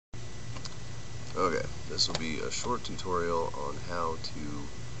Okay, this will be a short tutorial on how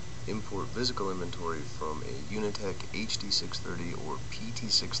to import physical inventory from a Unitech HD630 or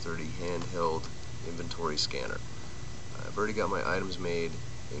PT630 handheld inventory scanner. I've already got my items made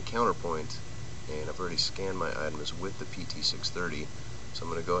in Counterpoint, and I've already scanned my items with the PT630, so I'm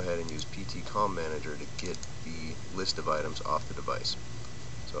going to go ahead and use PT Com Manager to get the list of items off the device.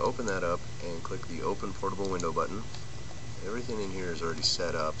 So open that up and click the Open Portable Window button. Everything in here is already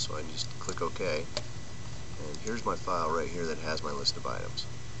set up, so I can just click OK. And here's my file right here that has my list of items.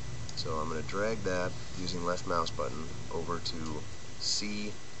 So I'm going to drag that using left mouse button over to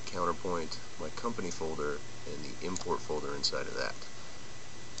C, Counterpoint, my company folder, and the import folder inside of that.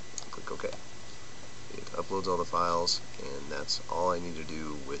 Click OK. It uploads all the files, and that's all I need to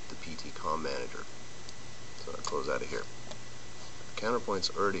do with the PT Com Manager. So I'll close out of here.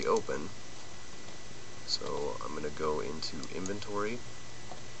 Counterpoint's already open, so I'm going to go into Inventory,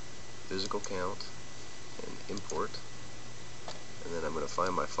 Physical Count, and Import, and then I'm going to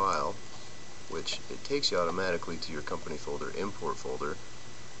find my file, which it takes you automatically to your company folder, Import folder,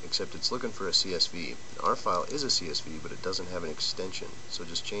 except it's looking for a CSV. Our file is a CSV, but it doesn't have an extension, so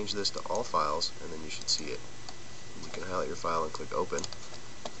just change this to All Files, and then you should see it. And you can highlight your file and click Open.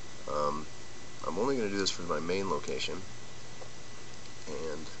 I'm only going to do this for my main location,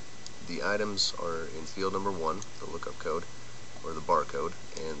 and the items are in field number 1, the lookup code, or the barcode,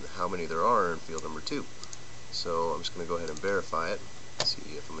 and how many there are in field number 2. So I'm just going to go ahead and verify it, see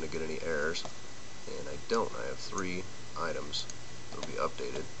if I'm going to get any errors, and I don't. I have 3 items that will be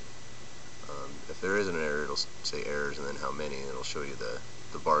updated. If there isn't an error, it'll say errors and then how many, and it'll show you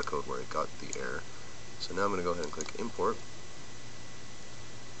the barcode where it got the error. So now I'm going to go ahead and click Import,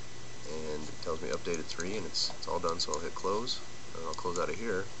 and it tells me updated 3, and it's all done, so I'll hit Close, and I'll close out of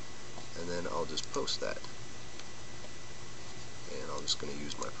here, and then I'll just post that. And I'm just going to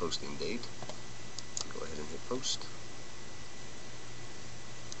use my posting date. Go ahead and hit Post.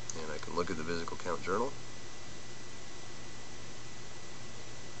 And I can look at the physical count journal.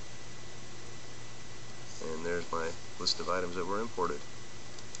 And there's my list of items that were imported.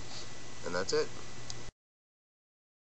 And that's it.